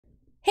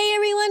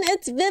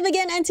it's Viv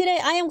again, and today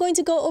I am going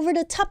to go over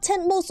the top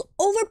 10 most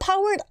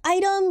overpowered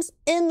items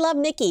in Love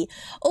Nikki.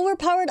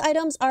 Overpowered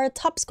items are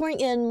top scoring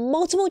in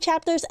multiple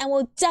chapters and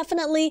will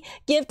definitely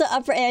give the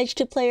upper edge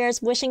to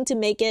players wishing to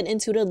make it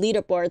into the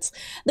leaderboards.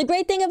 The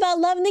great thing about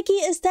Love Nikki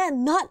is that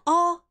not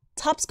all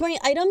top scoring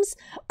items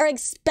are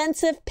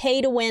expensive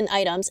pay-to-win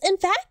items. In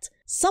fact,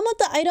 some of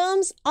the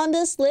items on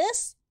this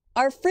list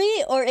are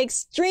free or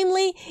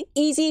extremely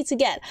easy to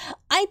get.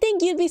 I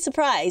think you'd be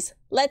surprised.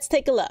 Let's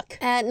take a look.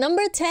 At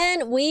number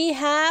 10, we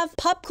have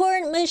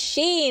Popcorn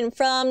Machine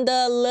from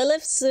the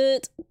Lilith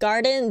Suit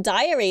Garden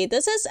Diary.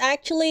 This is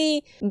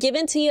actually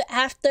given to you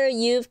after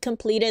you've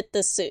completed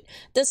the suit.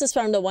 This is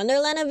from the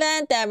Wonderland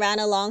event that ran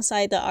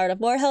alongside the Art of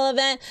Warhol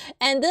event,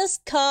 and this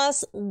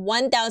costs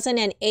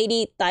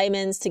 1,080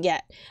 diamonds to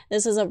get.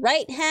 This is a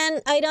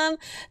right-hand item,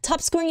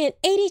 top scoring in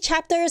 80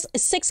 chapters,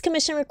 6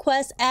 commission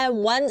requests, and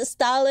 1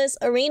 stylist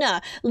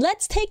arena.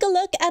 Let's take a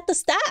look at the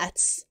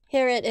stats.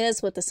 Here it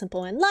is with the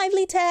Simple and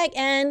Lively tag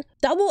and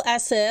double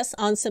S's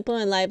on Simple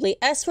and Lively,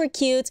 S for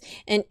cute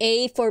and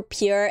A for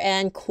pure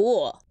and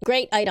cool.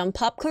 Great item.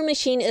 Popcorn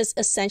Machine is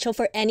essential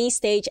for any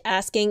stage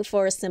asking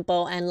for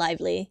Simple and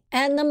Lively.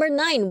 At number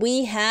 9,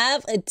 we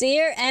have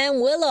Deer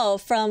and Willow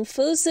from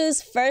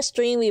Fusu's first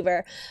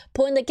Dreamweaver.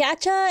 Pull in the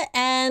gacha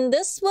and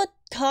this would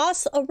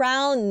cost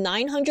around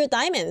 900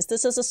 diamonds.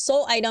 This is a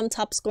soul item,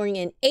 top scoring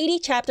in 80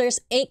 chapters,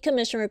 8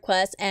 commission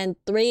requests, and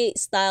 3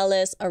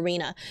 stylist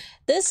arena.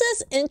 This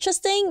is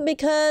interesting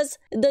because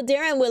the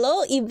Deer and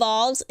Willow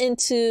evolves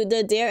into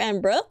the Deer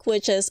and Brook,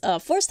 which is a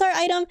 4-star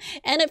item,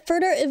 and it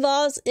further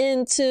evolves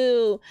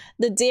into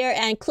the Deer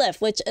and Cliff,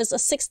 which is a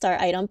 6-star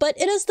item. But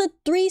it is the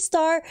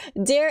 3-star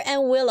Deer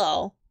and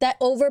Willow that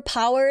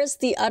overpowers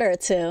the other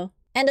 2.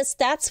 And the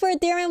stats for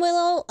Deer and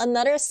Willow,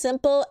 another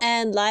simple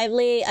and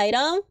lively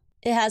item.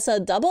 It has a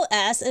double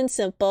S in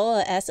simple,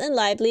 a S in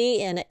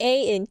lively, and an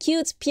A in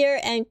cute, pure,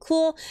 and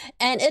cool,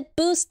 and it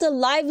boosts the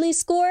lively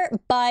score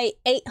by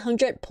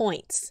 800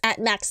 points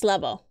at max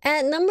level.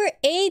 At number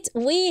 8,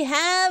 we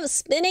have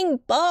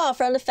Spinning Ball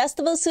from the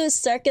Festival Suit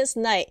Circus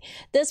Night.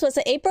 This was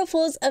an April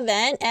Fool's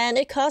event, and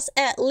it costs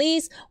at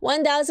least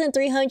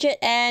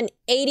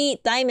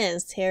 1,380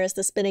 diamonds. Here is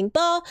the Spinning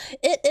Ball.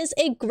 It is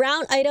a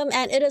ground item,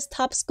 and it is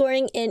top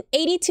scoring in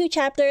 82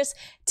 chapters,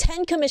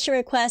 10 commission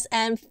requests,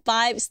 and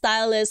 5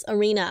 stylist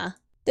arena.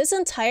 This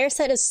entire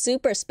set is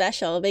super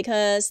special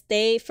because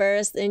they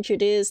first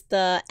introduced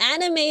the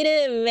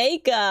animated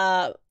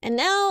makeup. And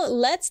now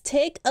let's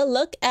take a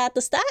look at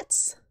the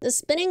stats. The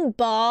Spinning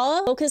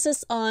Ball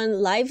focuses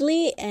on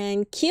lively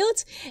and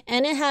cute,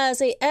 and it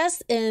has a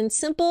S in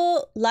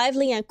simple,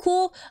 lively, and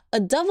cool, a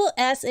double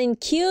S in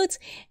cute,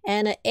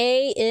 and an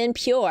A in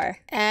pure.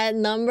 At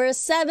number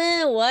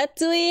 7, what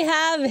do we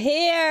have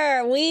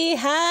here? We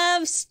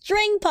have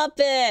String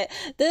Puppet.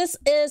 This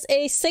is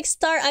a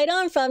 6-star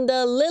item from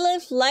the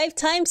Lilith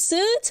Lifetime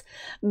Suit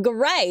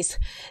Grice.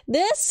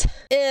 This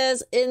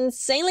is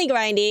insanely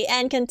grindy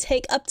and can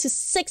take up to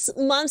 6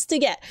 months to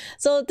get.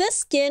 So this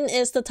skin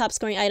is the top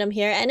scoring item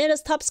here, and it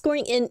is top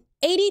scoring in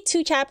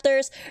 82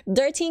 chapters,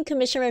 13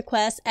 commission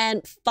requests,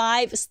 and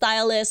 5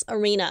 stylist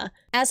arena.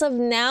 As of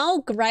now,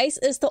 Grice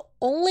is the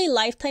only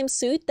lifetime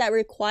suit that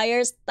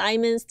requires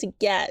diamonds to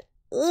get.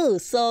 Ooh,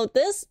 so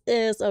this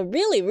is a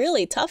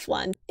really tough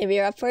one. If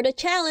you're up for the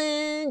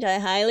challenge, I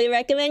highly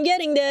recommend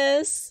getting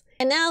this.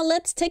 And now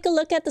let's take a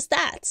look at the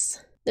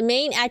stats. The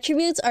main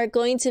attributes are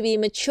going to be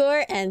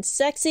mature and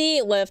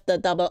sexy with the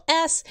double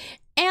S,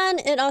 and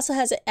it also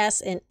has an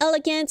S in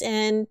elegant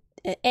and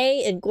an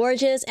A in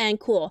gorgeous and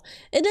cool.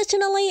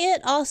 Additionally,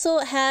 it also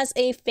has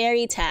a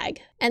fairy tag.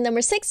 And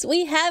number 6,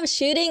 we have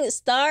Shooting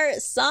Star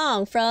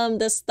Song from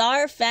the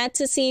Star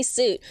Fantasy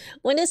suit.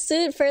 When this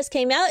suit first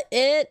came out,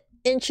 it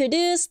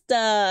introduced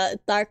the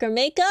darker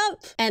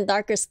makeup and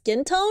darker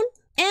skin tone,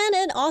 and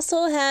it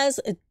also has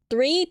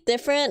 3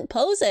 different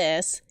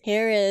poses.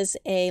 Here is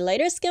a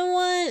lighter skin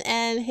one,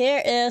 and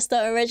here is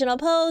the original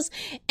pose.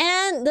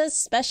 And the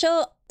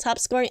special top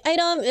scoring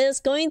item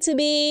is going to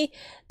be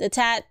the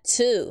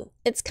tattoo.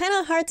 It's kind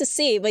of hard to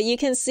see, but you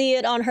can see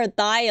it on her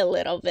thigh a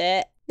little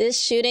bit. This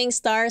Shooting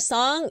Star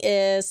Song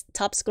is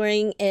top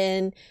scoring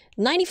in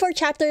 94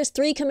 chapters,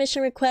 3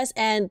 commission requests,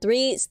 and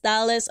 3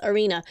 stylist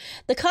arena.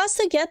 The cost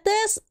to get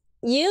this,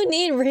 you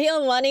need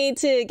real money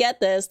to get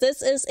this.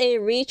 This is a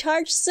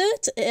recharge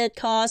suit. It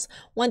costs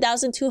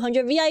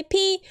 1,200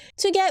 VIP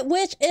to get,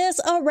 which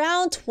is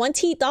around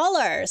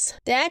 $20.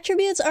 The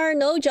attributes are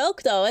no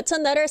joke though. It's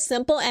another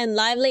simple and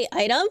lively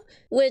item,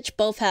 which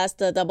both has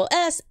the double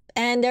S,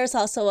 and there's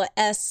also a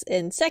S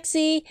in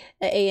sexy,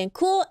 an A in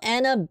cool,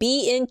 and a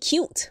B in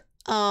cute.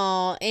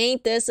 Oh,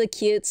 ain't this a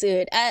cute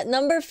suit? At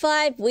number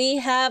 5, we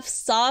have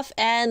Soft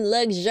and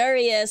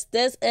Luxurious.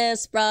 This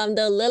is from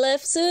the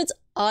Lilith Suits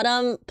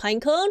Autumn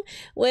Pinecone,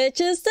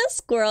 which is the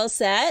squirrel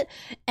set.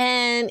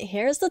 And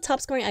here's the top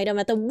scoring item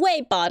at the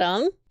way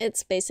bottom.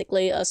 It's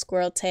basically a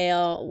squirrel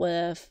tail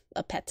with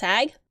a pet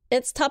tag.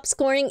 It's top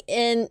scoring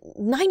in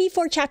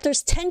 94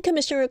 chapters, 10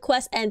 commission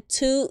requests, and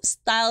 2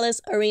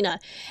 stylist arena.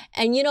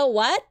 And you know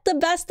what the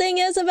best thing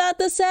is about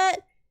the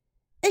set?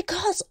 It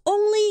costs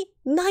only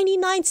 9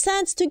 99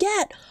 cents to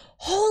get.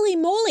 Holy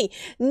moly,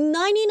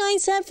 99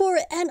 cents for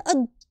an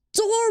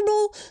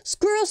adorable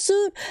squirrel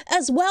suit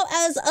as well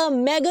as a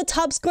mega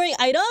top scoring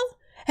item?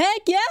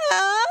 Heck yeah!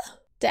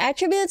 The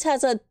attributes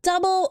has a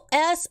double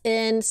S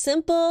in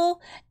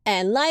simple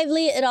and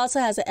lively. It also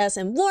has an S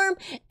in warm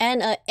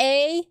and an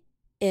A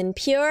in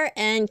pure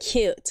and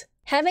cute.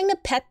 Having the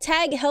pet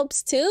tag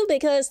helps too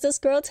because the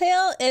squirrel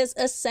tail is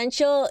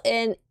essential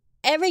in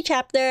every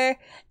chapter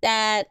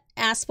that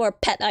asks for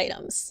pet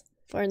items.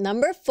 For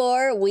number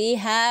 4, we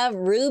have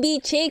Ruby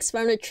Cheeks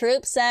from the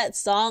Troop set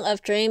Song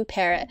of Dream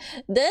Parrot.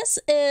 This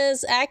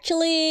is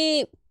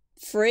actually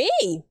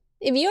free.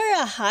 If you're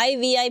a high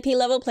VIP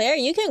level player,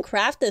 you can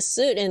craft this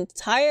suit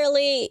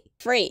entirely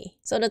free.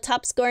 So the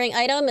top scoring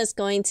item is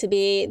going to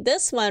be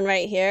this one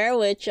right here,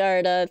 which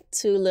are the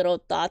 2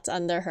 little dots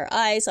under her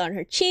eyes on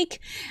her cheek.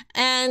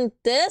 And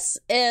this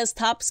is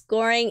top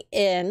scoring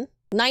in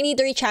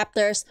 93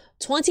 chapters,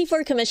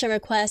 24 commission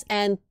requests,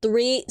 and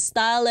 3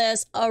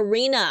 stylist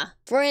arena.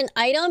 For an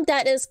item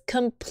that is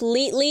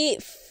completely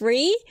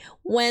free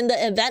when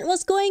the event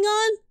was going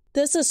on,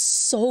 this is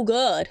so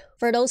good.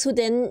 For those who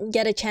didn't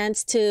get a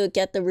chance to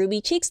get the Ruby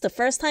Cheeks the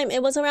first time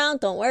it was around,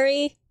 don't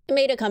worry. It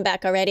made a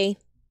comeback already.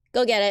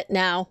 Go get it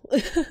now.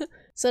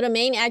 So the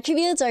main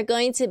attributes are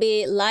going to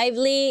be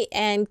lively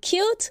and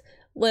cute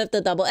with the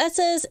double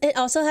S's. It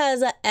also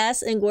has a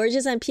S in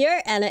gorgeous and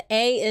pure and an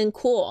A in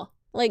cool.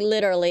 Like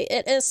literally,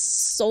 it is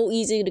so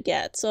easy to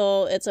get.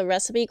 So it's a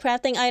recipe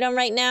crafting item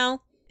right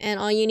now. And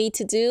all you need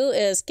to do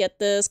is get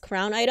this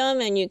crown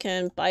item and you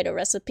can buy the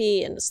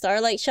recipe in the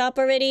Starlight shop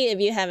already if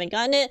you haven't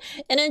gotten it.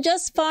 And then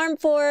just farm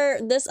for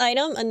this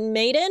item, a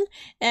maiden,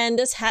 and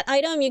this hat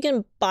item, you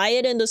can buy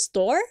it in the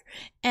store.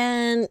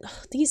 And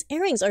these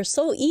earrings are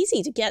so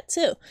easy to get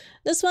too.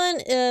 This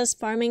one is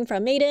farming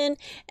from maiden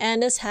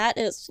and this hat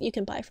is you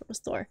can buy from the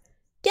store.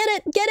 Get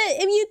it! Get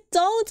it! If you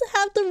don't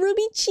have the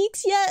Ruby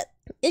Cheeks yet,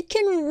 it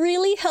can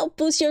really help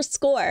boost your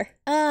score.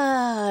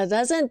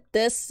 Doesn't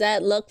this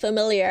set look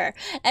familiar?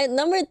 At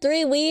number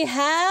 3, we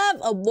have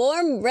a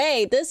Warm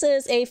Ray. This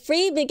is a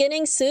free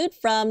beginning suit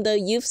from the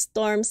Youth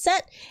Storm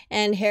set.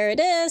 And here it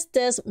is,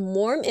 this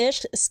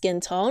warm-ish skin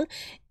tone.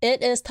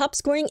 It is top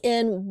scoring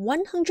in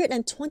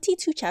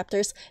 122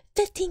 chapters,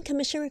 15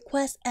 commission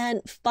requests,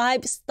 and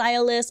 5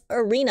 stylist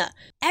arena.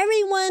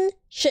 Everyone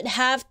should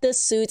have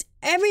this suit.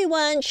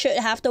 Everyone should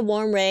have the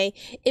Warm Ray.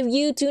 If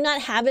you do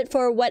not have it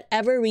for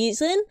whatever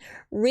reason,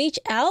 reach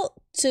out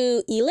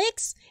to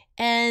Elix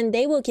and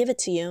they will give it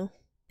to you.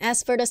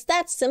 As for the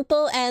stats,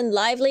 simple and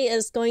lively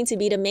is going to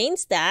be the main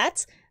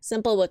stats.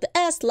 Simple with the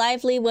S,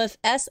 lively with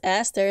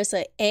SS. There's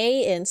an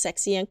A in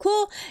sexy and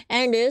cool,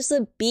 and there's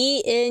a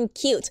B in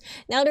cute.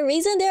 Now, the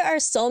reason there are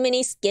so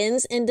many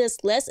skins in this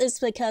list is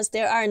because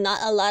there are not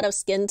a lot of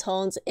skin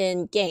tones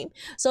in game.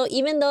 So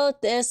even though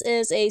this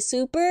is a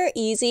super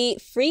easy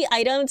free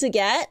item to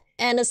get,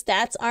 and the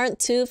stats aren't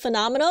too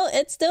phenomenal,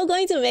 it's still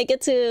going to make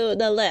it to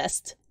the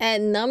list. At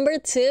number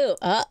 2,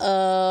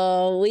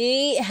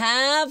 we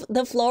have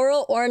the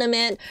floral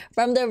ornament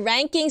from the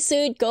ranking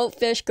suit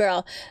Goatfish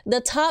Girl.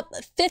 The top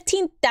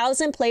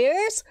 15,000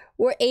 players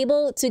were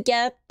able to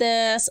get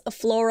this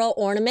floral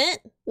ornament,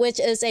 which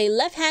is a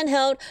left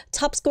handheld,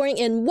 top scoring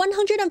in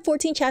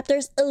 114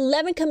 chapters,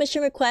 11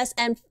 commission requests,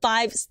 and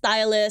 5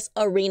 stylist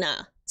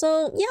arena.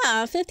 So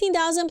yeah,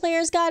 15,000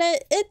 players got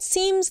it. It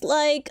seems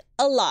like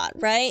a lot,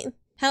 right?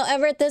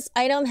 However, this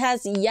item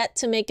has yet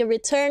to make a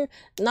return,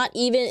 not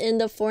even in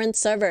the foreign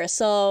server.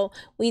 So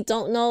we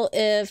don't know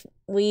if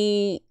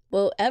we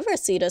will ever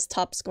see this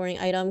top scoring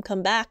item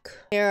come back.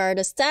 Here are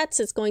the stats.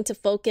 It's going to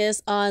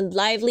focus on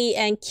lively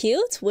and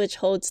cute, which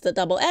holds the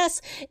double S.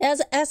 It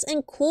has an S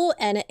in cool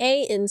and an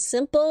A in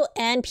simple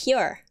and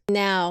pure.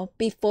 Now,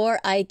 before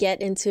I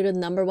get into the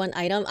number 1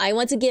 item, I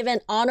want to give an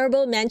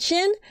honorable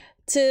mention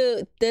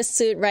to this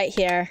suit right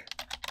here.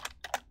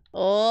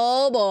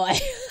 Oh boy.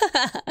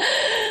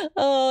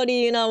 Oh, do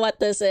you know what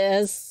this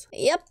is?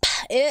 Yep,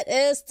 it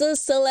is the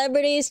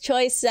Celebrity's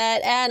Choice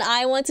set, and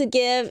I want to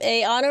give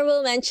a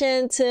honorable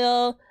mention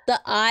to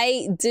the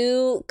I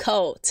Do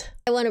coat.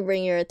 I want to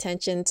bring your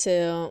attention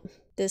to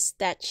this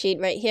stat sheet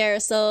right here.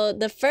 So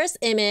the first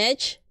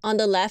image on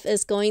the left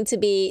is going to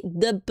be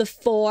the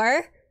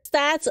before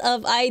stats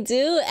of I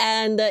Do,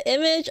 and the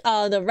image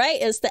on the right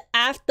is the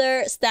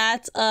after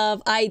stats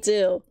of I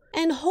Do.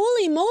 And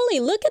holy moly,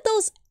 look at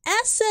those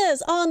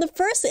S's on the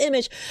first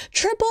image.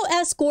 Triple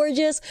S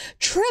gorgeous,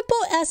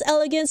 triple S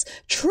elegance,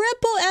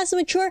 triple S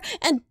mature,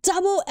 and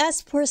double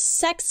S for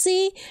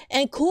sexy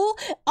and cool.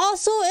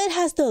 Also, it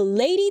has the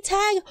lady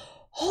tag.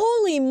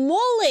 Holy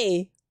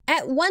moly.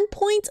 At one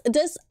point,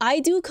 this I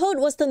Do code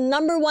was the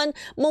 #1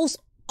 most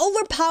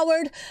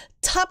overpowered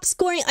top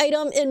scoring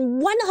item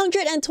in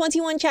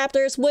 121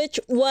 chapters,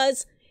 which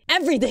was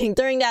everything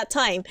during that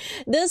time.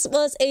 This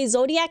was a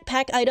Zodiac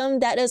pack item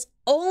that is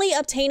only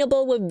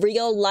obtainable with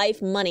real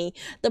life money.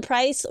 The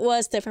price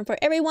was different for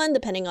everyone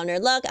depending on their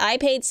luck. I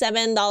paid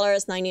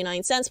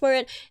 $7.99 for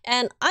it,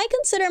 and I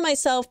consider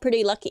myself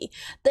pretty lucky.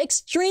 The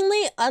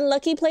extremely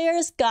unlucky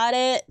players got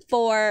it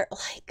for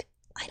like,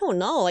 I don't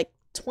know, like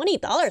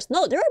 $20.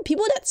 No, there are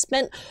people that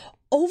spent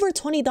over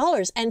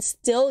 $20 and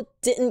still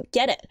didn't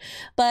get it.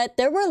 But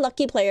there were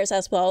lucky players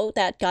as well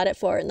that got it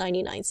for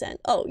 99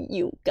 cents. Oh,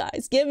 you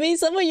guys, give me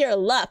some of your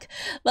luck.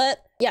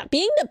 But yeah,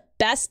 being the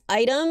best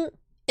item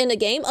in the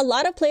game, a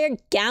lot of players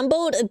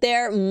gambled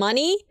their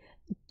money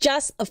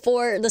just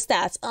for the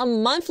stats. A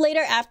month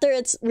later after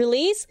its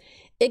release,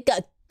 it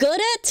got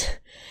gooded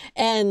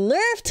and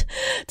nerfed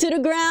to the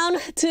ground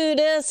to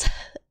this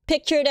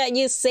picture that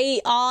you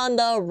see on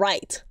the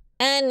right.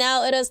 And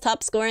now it is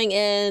top scoring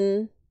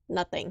in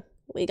nothing.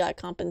 We got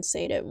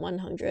compensated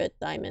 100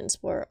 diamonds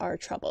for our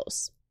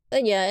troubles.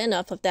 But yeah,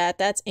 enough of that.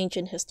 That's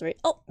ancient history.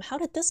 Oh, how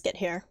did this get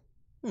here?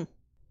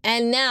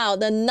 And now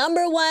the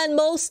 #1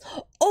 most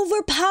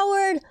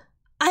overpowered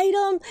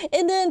item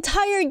in the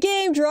entire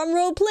game.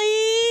 Drumroll, please!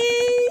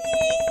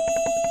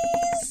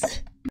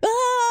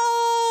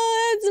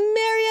 Oh, it's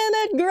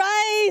Marionette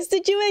Grice!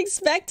 Did you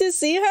expect to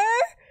see her?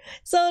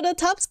 So the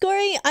top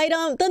scoring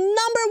item, the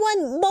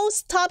 #1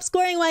 most top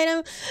scoring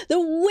item, the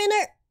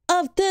winner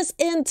of this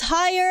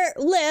entire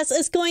list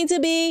is going to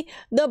be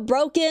the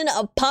broken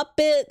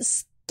puppet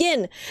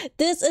skin.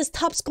 This is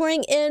top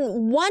scoring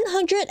in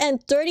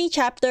 130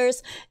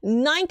 chapters,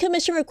 9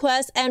 commission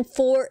requests, and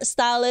 4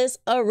 stylist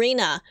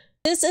arena.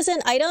 This is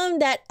an item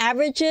that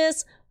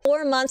averages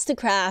 4 months to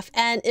craft,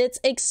 and it's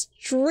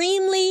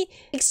extremely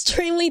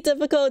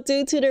difficult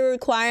due to the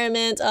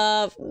requirement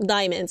of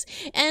diamonds.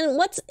 And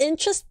what's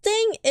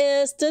interesting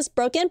is this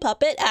broken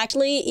puppet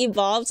actually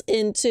evolves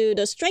into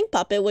the string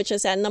puppet, which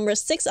is at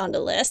 #6 on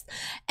the list,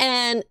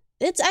 and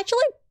it's actually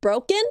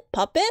broken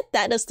puppet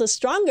that is the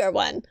stronger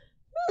one.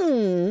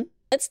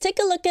 Let's take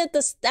a look at the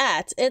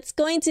stats. It's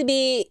going to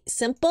be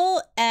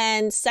simple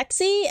and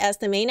sexy as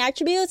the main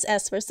attributes.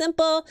 S for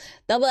simple,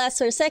 double S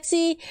for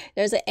sexy.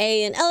 There's an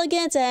A in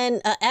elegant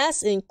and a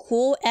S in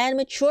cool and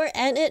mature.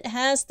 And it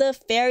has the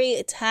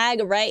fairy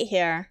tag right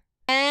here.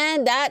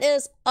 And that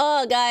is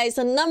all, guys.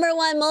 The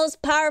 #1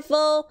 most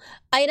powerful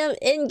item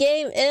in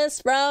game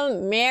is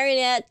from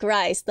Marionette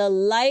Grice, the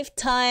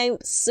lifetime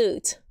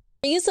suit.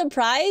 Are you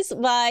surprised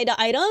by the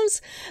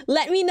items?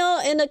 Let me know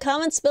in the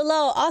comments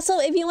below. Also,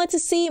 if you want to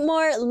see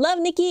more Love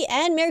Nikki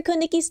and Miracle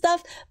Nikki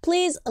stuff,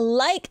 please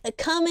like,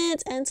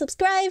 comment, and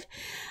subscribe.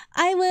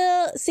 I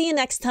will see you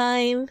next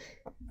time.